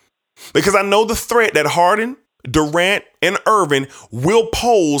will. Because I know the threat that Harden, Durant, and Irving will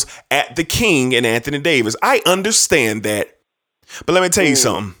pose at the king and Anthony Davis. I understand that. But let me tell you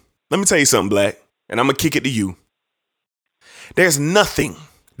something. Black. And I'm going to kick it to you. There's nothing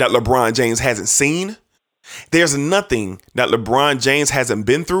that LeBron James hasn't seen. There's nothing that LeBron James hasn't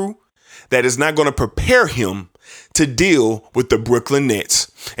been through that is not going to prepare him to deal with the Brooklyn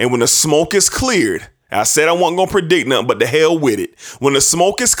Nets. And when the smoke is cleared, I said I wasn't going to predict nothing, but the hell with it. When the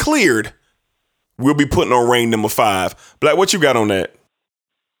smoke is cleared, we'll be putting on ring number 5. Black, what you got on that?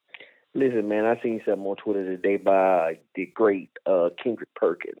 Listen, man, I seen something on Twitter today by the great Kendrick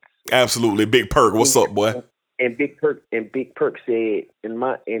Perkins. Absolutely. Big Perk. What's up, boy? And Big Perk said, in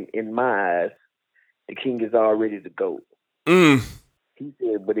my eyes, the king is already the GOAT. He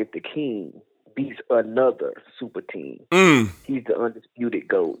said, but if the king beats another super team, he's the undisputed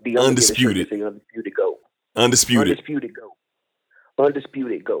GOAT. The undisputed GOAT. Undisputed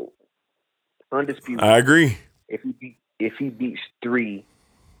GOAT. I agree. If he beats three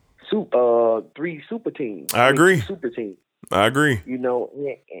super teams. I agree. Super teams. I agree. You know,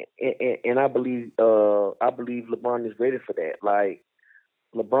 and I believe LeBron is ready for that. Like,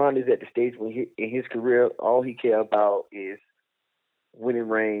 LeBron is at the stage when in his career, all he cares about is winning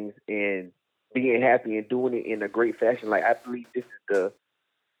rings and being happy and doing it in a great fashion. Like, I believe this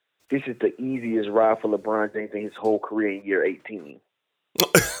is the easiest ride for LeBron James in his whole career in year 18.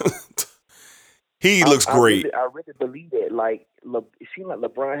 He looks great. I really believe that. Like, it seems like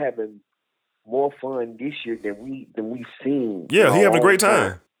LeBron having more fun this year than we've seen. Yeah, he having a great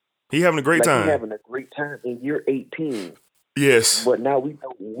time. He's having a great time. He's having a great time in year 18. Yes. But now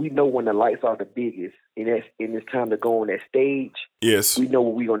we know when the lights are the biggest, and it's time to go on that stage. Yes. We know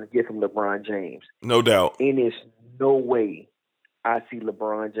what we're going to get from LeBron James. No doubt. And there's no way I see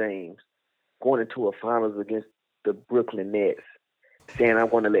LeBron James going into a finals against the Brooklyn Nets, saying I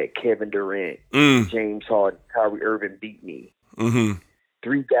want to let Kevin Durant, James Harden, Kyrie Irving beat me. Mm-hmm.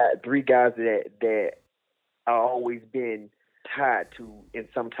 Three guys that I always been tied to in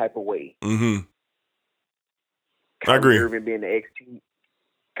some type of way. Mm-hmm. Kyrie I agree.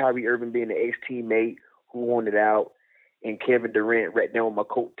 Kyrie Irving being the ex-teammate who wanted out, and Kevin Durant right now on my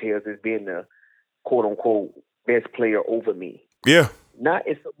coattails as being the quote-unquote best player over me. Yeah. Not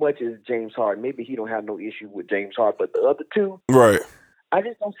as much as James Harden. Maybe he don't have no issue with James Harden, but the other two, Right. I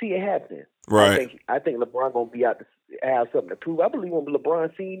just don't see it happening. Right. I think LeBron gonna be out to have something to prove. I believe when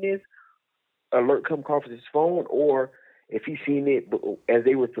LeBron seen this alert come off his phone, or if he seen it as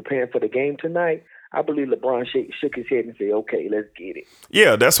they were preparing for the game tonight, I believe LeBron shook his head and said, "Okay, let's get it."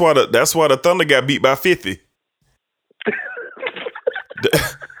 Yeah, that's why the Thunder got beat by 50.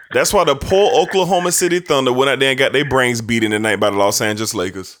 That's why the poor Oklahoma City Thunder went out there and got their brains beaten tonight by the Los Angeles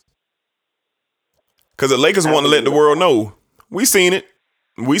Lakers. Because the Lakers want to let the world know. We seen it.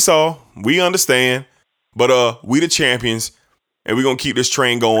 We saw. We understand. But we the champions, and we're going to keep this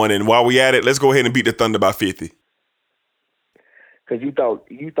train going. And while we at it, let's go ahead and beat the Thunder by 50. Because you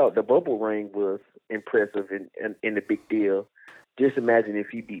thought the bubble ring was impressive and a big deal. Just imagine if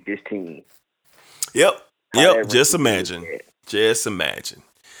he beat this team. Yep. Just imagine. Just imagine.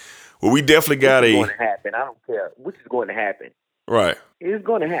 Well, we definitely got It's going to happen. I don't care. Which is going to happen. Right. It's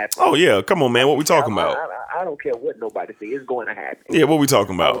going to happen. Oh, yeah. Come on, man. What we talking about? I don't care what nobody says. It's going to happen. Yeah, what we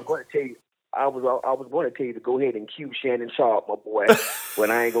talking I was about? going to tell you. I was going to tell you to go ahead and cue Shannon Sharp, my boy,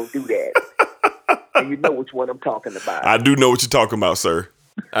 but I ain't going to do that. And you know which one I'm talking about. I do know what you're talking about, sir.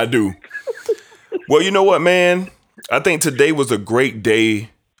 I do. Well, you know what, man? I think today was a great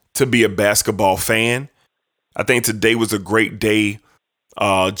day to be a basketball fan. I think today was a great day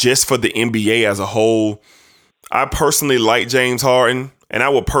just for the NBA as a whole. I personally like James Harden, and I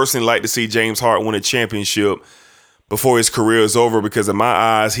would personally like to see James Harden win a championship before his career is over, because in my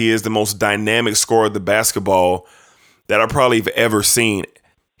eyes, he is the most dynamic scorer of the basketball that I probably have ever seen.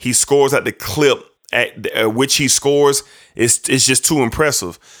 He scores at the clip at which he scores. It's just too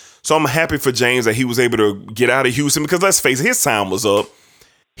impressive. So I'm happy for James that he was able to get out of Houston, because let's face it, his time was up.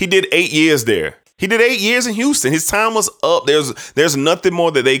 He did 8 years there. He did 8 years in Houston. His time was up. There's nothing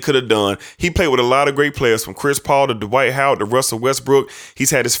more that they could have done. He played with a lot of great players, from Chris Paul to Dwight Howard to Russell Westbrook.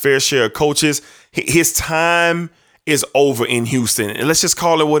 He's had his fair share of coaches. His time is over in Houston, and let's just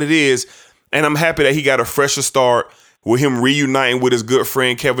call it what it is. And I'm happy that he got a fresher start with him reuniting with his good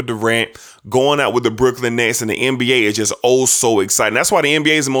friend Kevin Durant, going out with the Brooklyn Nets, and the NBA is just so exciting. That's why the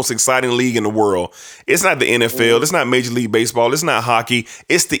NBA is the most exciting league in the world. It's not the NFL. It's not Major League Baseball. It's not hockey.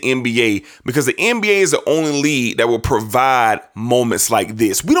 It's the NBA, because the NBA is the only league that will provide moments like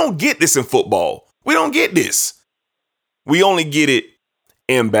this. We don't get this in football. We don't get this. We only get it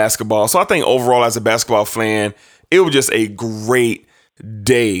in basketball. So I think overall, as a basketball fan, it was just a great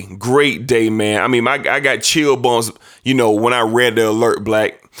day, man. I mean, I got chill bumps, when I read the alert,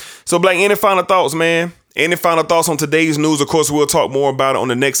 Black. So, Black, any final thoughts, man? Any final thoughts on today's news? Of course, we'll talk more about it on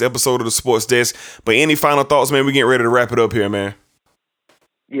the next episode of the Sports Desk. But any final thoughts, man? We're getting ready to wrap it up here, man.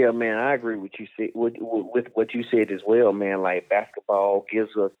 Yeah, man, I agree with you with what you said as well, man. Like, basketball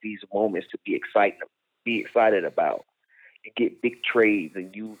gives us these moments to be excited about. You get big trades,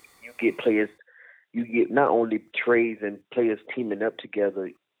 and you get players. You get not only trades and players teaming up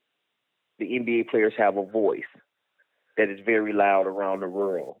together. The NBA players have a voice that is very loud around the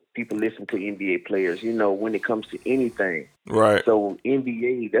world. People listen to NBA players, when it comes to anything. Right. So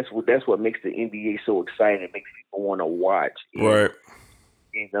NBA, that's what makes the NBA so exciting. It makes people want to watch. Right.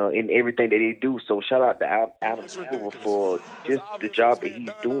 In everything that they do. So shout out to Adam Silver for just the job that he's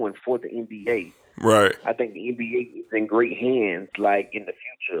doing for the NBA. Right. I think the NBA is in great hands. Like, in the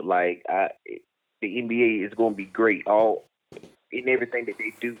future, the NBA is going to be great in everything that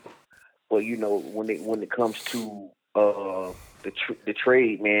they do. But when it comes to the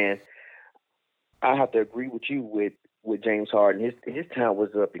trade, man, I have to agree with you with James Harden. His time was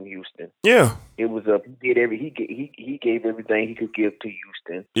up in Houston. Yeah, it was up. He gave everything he could give to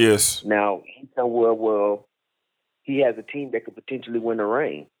Houston. Yes. Now he's somewhere. Well, he has a team that could potentially win the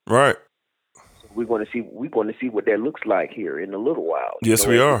ring. Right. So we're going to see what that looks like here in a little while. Yes,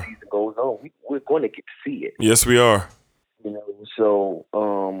 we are. As the season goes on, we're going to get to see it. Yes, we are. So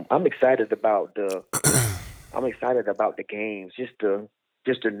I'm excited about the games. Just the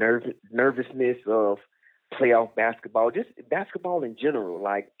nervousness of playoff basketball, just basketball in general.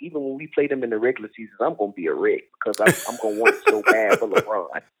 Like, even when we play them in the regular seasons, I'm going to be a wreck because I'm going to want it so bad for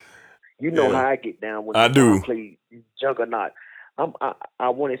LeBron. How I get down when LeBron plays juggernaut. I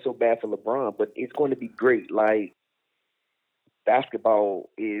want it so bad for LeBron, but it's going to be great. Like, basketball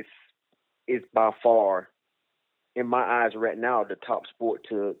is by far, in my eyes right now, the top sport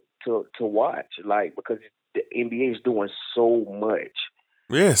to watch. Like, because the NBA is doing so much.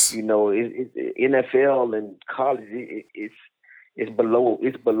 Yes. You know, NFL and college, it's below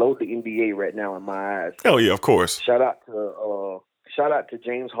the NBA right now in my eyes. Oh yeah, of course. Shout out to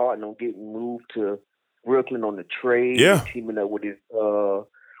James Harden on getting moved to Brooklyn on the trade. Yeah. Teaming up with his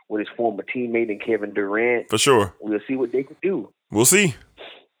former teammate and Kevin Durant. For sure. We'll see what they can do. We'll see.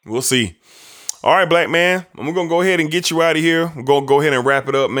 All right, Black man, I'm going to go ahead and get you out of here. We're going to go ahead and wrap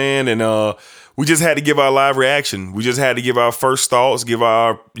it up, man. And we just had to give our live reaction. We just had to give our first thoughts,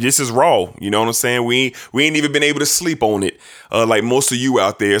 this is raw. You know what I'm saying? We ain't even been able to sleep on it like most of you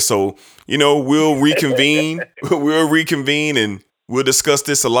out there. So, you know, we'll reconvene. And we'll discuss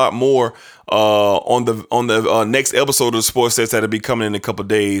this a lot more on the next episode of the Sports Sets that'll be coming in a couple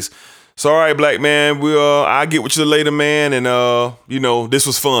days. So, all right, Black man, I'll get with you later, man. And, you know, this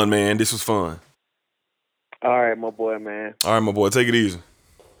was fun, man. This was fun. All right, my boy, man. All right, my boy. Take it easy.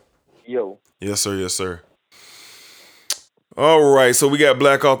 Yo. Yes, sir. Yes, sir. All right, so we got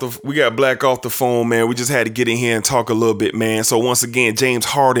Black off the phone, man. We just had to get in here and talk a little bit, man. So once again, James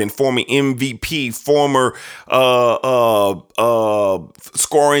Harden, former MVP, former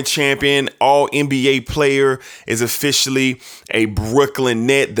scoring champion, all NBA player, is officially a Brooklyn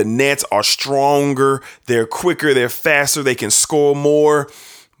Net. The Nets are stronger, they're quicker, they're faster, they can score more.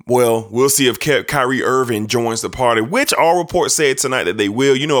 Well, we'll see if Kyrie Irving joins the party, which all reports said tonight that they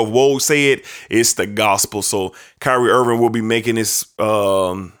will. You know, if Woj say it, it's the gospel. So Kyrie Irving will be making his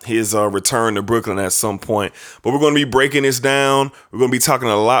return to Brooklyn at some point. But we're going to be breaking this down. We're going to be talking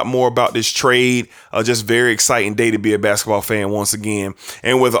a lot more about this trade. Just very exciting day to be a basketball fan once again.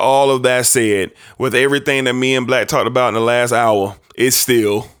 And with all of that said, with everything that me and Black talked about in the last hour, it's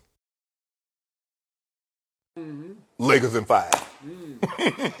still Lakers in 5.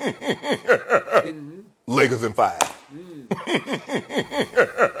 Lakers in 5.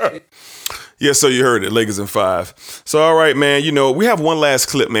 Yes, so you heard it, Lakers in 5. So, all right, man, you know, we have one last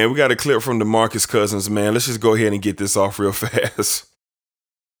clip, man. We got a clip from DeMarcus Cousins, man. Let's just go ahead and get this off real fast.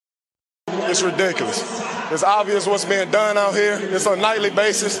 It's ridiculous. It's obvious what's being done out here. It's on a nightly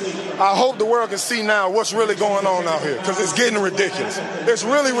basis. I hope the world can see now what's really going on out here, because it's getting ridiculous. It's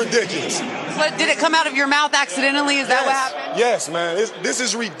really ridiculous. But did it come out of your mouth accidentally? Is that what happened? Yes, man. This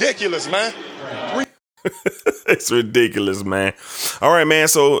is ridiculous, man. It's ridiculous, man. All right, man.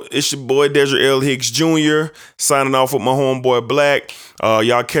 So it's your boy Desiree L. Hicks Jr. signing off with my homeboy Black.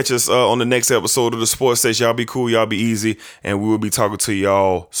 Y'all catch us on the next episode of the Sports Station. Y'all be cool. Y'all be easy. And we will be talking to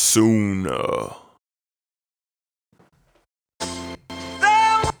y'all soon.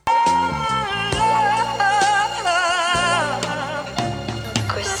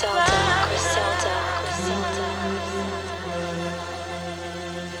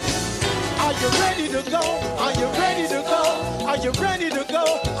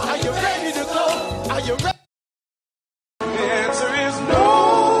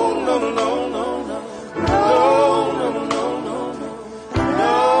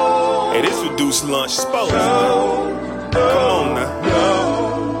 Lunch Sports.